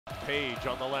Page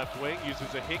on the left wing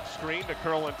uses a Hicks screen to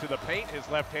curl into the paint. His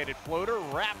left-handed floater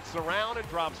wraps around and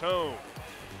drops home.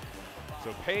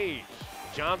 So Page,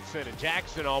 Johnson, and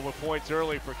Jackson all with points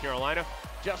early for Carolina.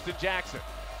 Justin Jackson,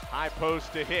 high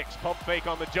post to Hicks. Pump fake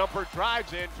on the jumper,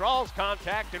 drives in, draws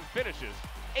contact, and finishes.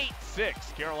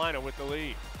 8-6, Carolina with the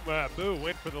lead. Boo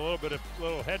went for the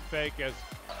little head fake as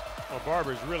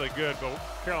Barber's really good, but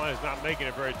Carolina's not making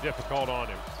it very difficult on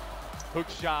him. Hook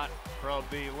shot from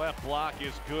the left block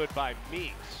is good by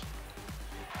Meeks.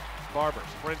 Barber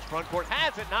sprints front court,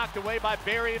 has it knocked away by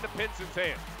Barry into Pinson's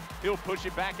hand. He'll push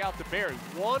it back out to Barry.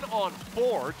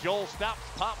 1-on-4, Joel stops,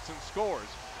 pops, and scores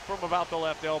from about the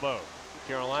left elbow.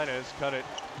 Carolina has cut it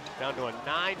down to a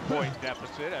 9-point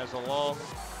deficit as a long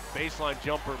baseline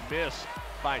jumper miss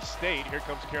by State. Here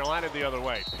comes Carolina the other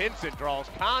way. Pinson draws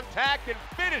contact and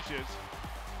finishes.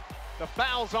 The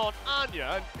foul's on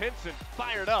Anya, and Pinson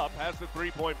fired up, has the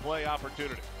three-point play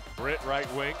opportunity. Britt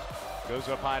right wing, goes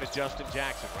up high to Justin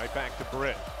Jackson, right back to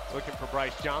Britt. Looking for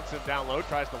Brice Johnson down low,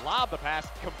 tries to lob the pass,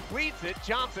 completes it.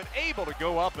 Johnson able to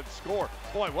go up and score.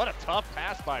 Boy, what a tough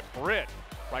pass by Britt.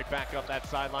 Right back up that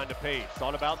sideline to Page.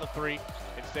 Thought about the three,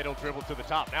 instead he'll dribble to the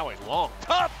top. Now a long,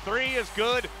 tough three is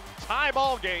good. Tie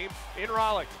ball game in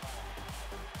Raleigh.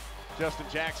 Justin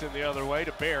Jackson the other way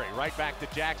to Barry. Right back to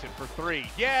Jackson for three.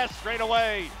 Yes, straight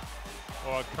away.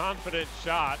 Oh, a confident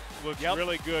shot. Looks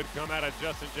really good come out of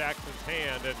Justin Jackson's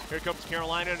hand. And here comes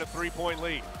Carolina in a three-point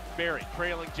lead. Barry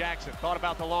trailing Jackson. Thought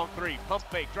about the long three. Pump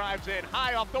fake, drives in,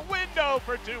 high off the window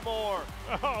for two more.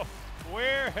 Oh,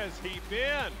 where has he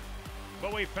been?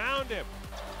 But we found him.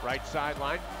 Right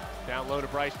sideline. Down low to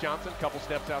Brice Johnson. Couple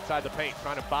steps outside the paint.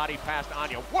 Trying to body past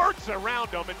Anya. Works around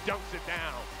him and dunks it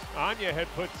down. Anya had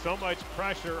put so much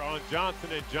pressure on Johnson,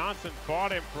 and Johnson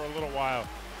fought him for a little while.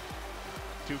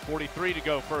 2:43 to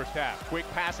go first half. Quick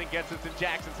passing gets it in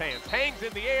Jackson's hands. Hangs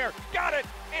in the air. Got it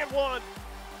and one.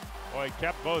 Well, he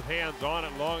kept both hands on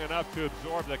it long enough to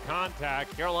absorb the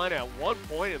contact. Carolina at 1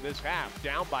 point in this half,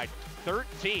 down by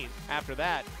 13. After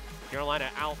that, Carolina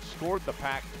outscored the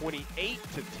Pack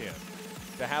 28-10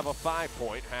 to have a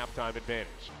 5-point halftime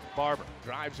advantage. Barber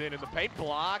drives in the paint,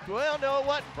 blocked. Well, no, it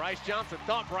wasn't. Brice Johnson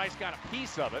thought Brice got a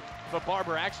piece of it, but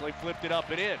Barber actually flipped it up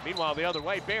and in. Meanwhile, the other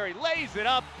way, Barry lays it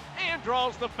up and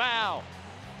draws the foul.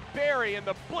 Barry, in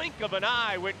the blink of an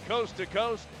eye, went coast to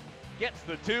coast, gets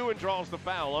the two and draws the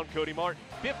foul on Cody Martin.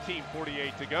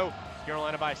 15:48 to go.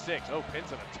 Carolina by 6. Oh,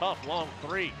 Pinson, a tough long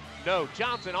three. No,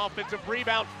 Johnson, offensive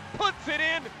rebound, puts it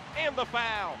in, and the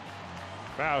foul.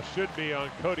 Foul should be on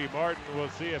Cody Martin. We'll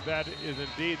see if that is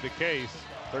indeed the case.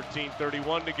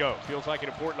 13:31 to go. Feels like an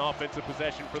important offensive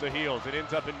possession for the Heels. It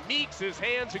ends up in Meeks'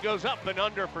 hands, who goes up and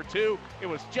under for two. It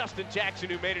was Justin Jackson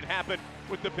who made it happen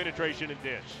with the penetration and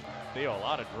dish. Theo, a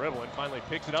lot of dribbling, finally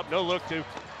picks it up. No look to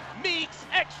Meeks.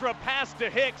 Extra pass to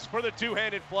Hicks for the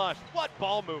two-handed flush. What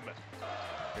ball movement.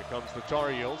 Here comes the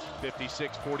Tar Heels.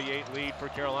 56-48 lead for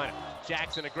Carolina.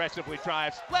 Jackson aggressively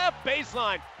drives. Left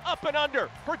baseline. Up and under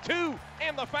for two.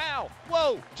 And the foul.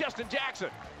 Whoa, Justin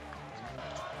Jackson.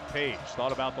 Page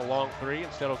thought about the long three.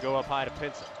 Instead, he'll go up high to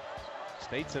Pinson.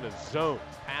 State's in a zone.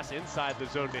 Pass inside the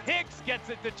zone to Hicks. Gets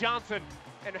it to Johnson.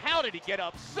 And how did he get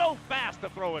up so fast to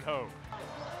throw it home?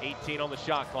 18 on the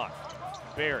shot clock.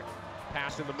 Barry.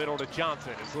 Pass in the middle to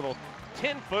Johnson. His little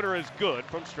 10-footer is good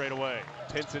from straight away.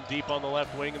 Pinson deep on the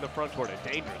left wing in the front court. A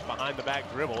dangerous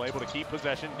behind-the-back dribble. Able to keep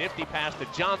possession. Nifty pass to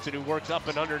Johnson, who works up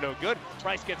and under, no good.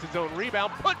 Brice gets his own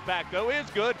rebound. Put back, though, is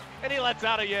good. And he lets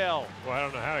out a yell. Well, I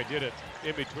don't know how he did it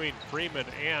in between Freeman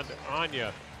and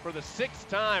Anya. For the 6th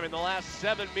time in the last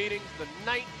 7 meetings, the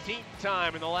 19th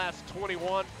time in the last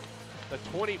 21, the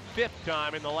 25th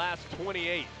time in the last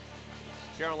 28,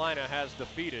 Carolina has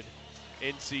defeated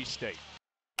NC State.